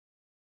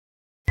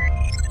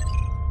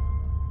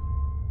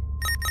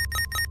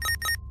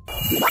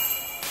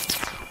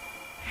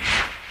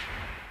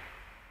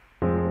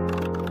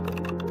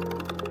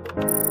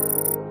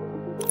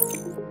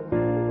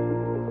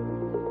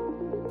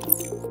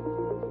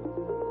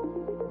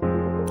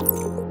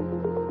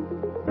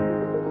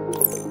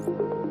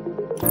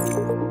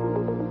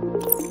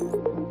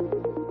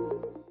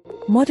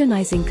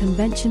Modernizing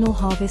conventional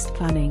harvest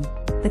planning,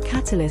 the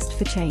catalyst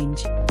for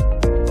change.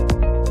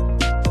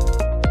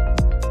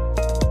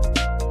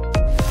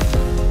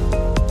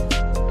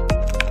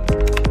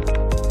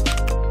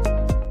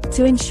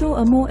 To ensure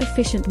a more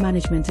efficient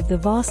management of the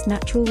vast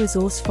natural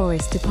resource,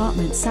 Forest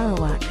Department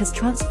Sarawak has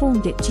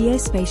transformed its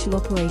geospatial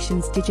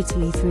operations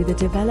digitally through the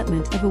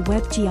development of a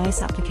web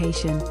GIS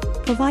application,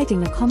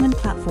 providing a common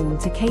platform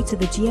to cater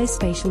the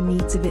geospatial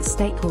needs of its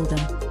stakeholder.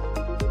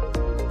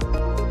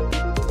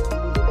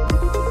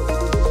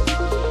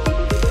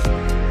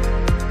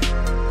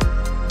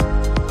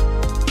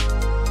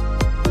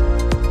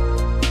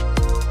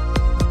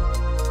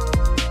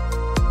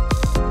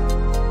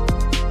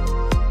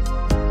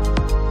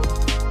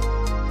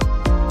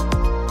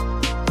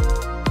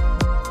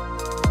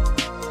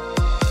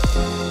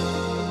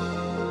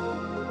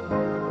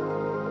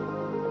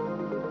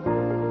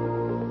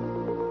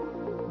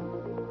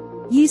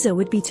 User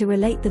would be to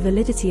relate the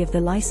validity of the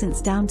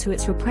license down to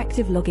its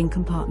respective logging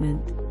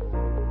compartment.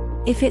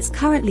 If it's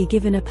currently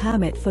given a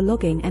permit for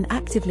logging and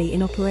actively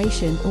in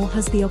operation, or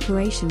has the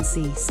operation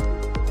ceased.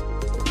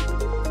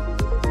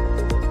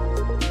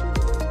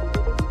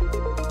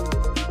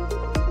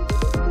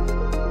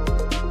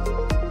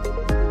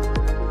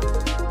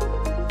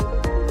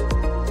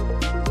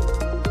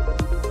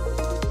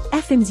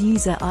 EFIMS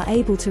user are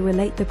able to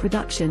relate the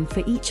production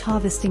for each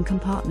harvesting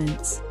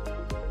compartments.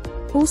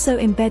 Also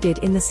embedded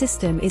in the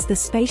system is the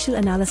spatial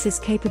analysis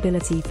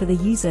capability for the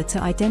user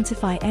to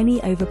identify any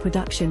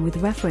overproduction with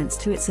reference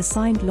to its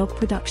assigned log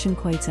production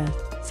quota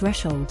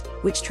threshold,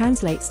 which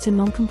translates to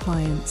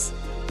non-compliance.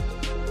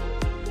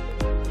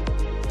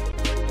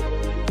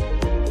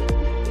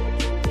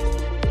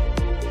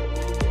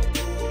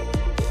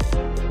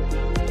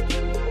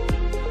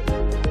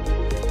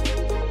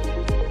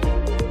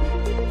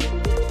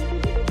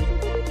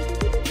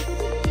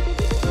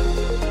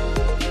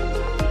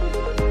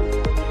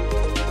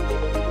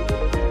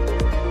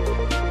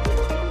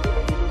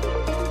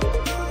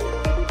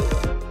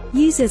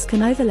 Users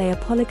can overlay a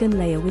polygon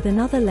layer with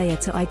another layer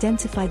to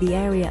identify the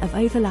area of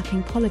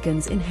overlapping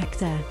polygons in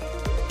hectare.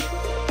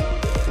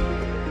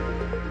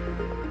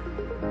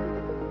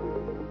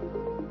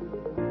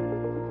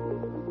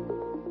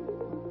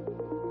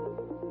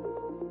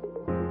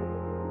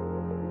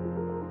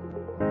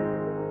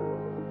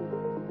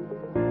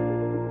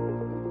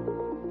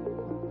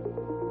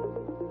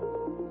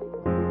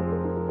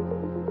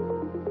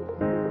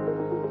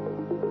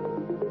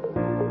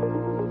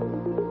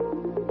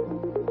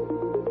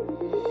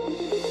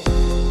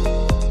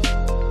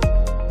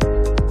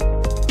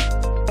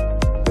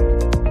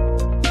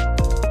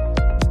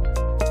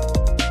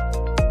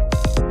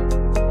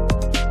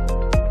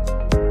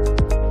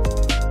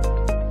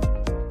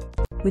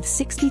 With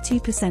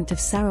 62% of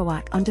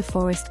Sarawak under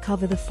forest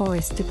cover, the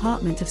Forest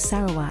Department of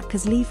Sarawak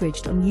has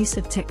leveraged on use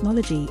of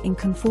technology in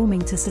conforming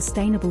to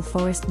sustainable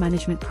forest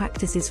management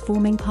practices,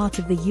 forming part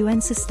of the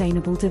UN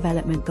Sustainable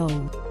Development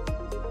Goal.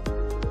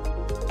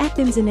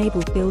 EFIMS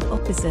enabled field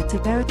officer to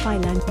verify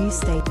land use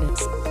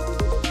status.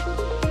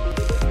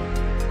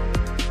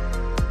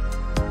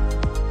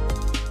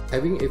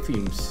 Having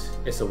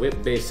EFIMS as a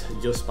web-based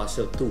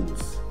geospatial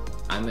tools,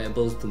 I'm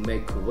able to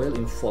make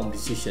well-informed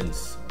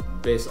decisions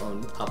based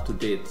on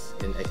up-to-date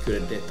and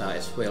accurate data,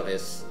 as well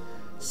as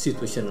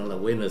situational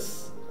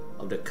awareness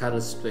of the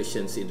current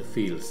situations in the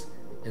fields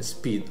and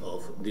speed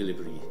of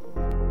delivery.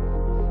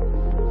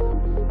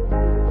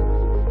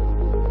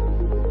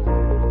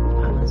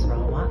 Department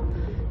Sarawak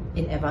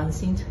in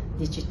advancing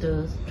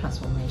digital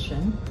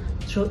transformation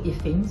through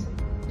EFIMS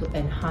to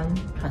enhance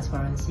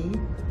transparency,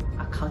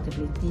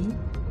 accountability,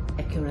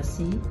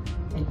 accuracy,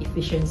 and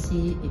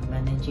efficiency in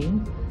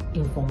managing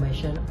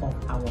information of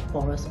our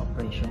forest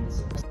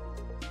operations.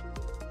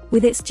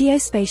 With its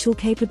geospatial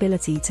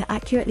capability to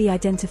accurately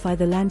identify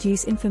the land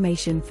use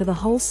information for the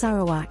whole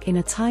Sarawak in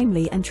a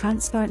timely and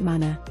transparent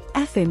manner,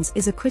 EFIMS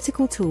is a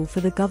critical tool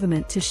for the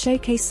government to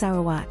showcase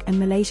Sarawak and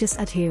Malaysia's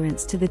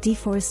adherence to the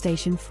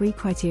deforestation-free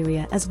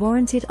criteria as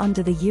warranted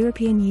under the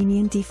European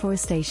Union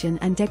Deforestation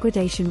and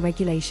Degradation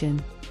Regulation.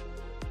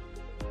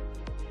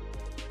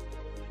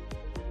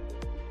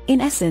 In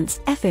essence,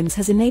 EFIMS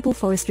has enabled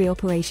forestry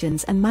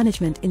operations and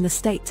management in the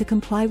state to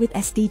comply with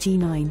SDG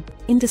 9,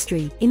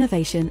 industry,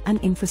 innovation and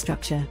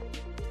infrastructure.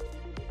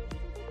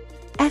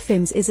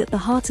 EFIMS is at the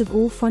heart of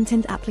all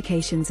front-end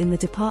applications in the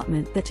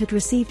department that had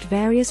received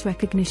various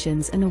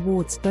recognitions and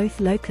awards both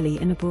locally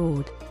and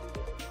abroad.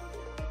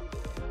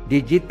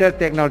 Digital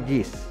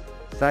technologies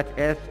such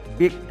as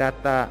big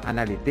data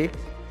analytics,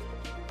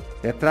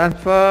 the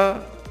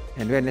transfer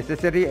and where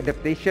necessary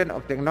adaptation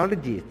of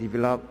technologies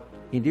developed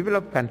in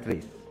developed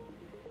countries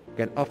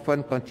can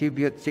often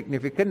contribute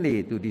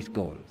significantly to these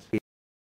goals.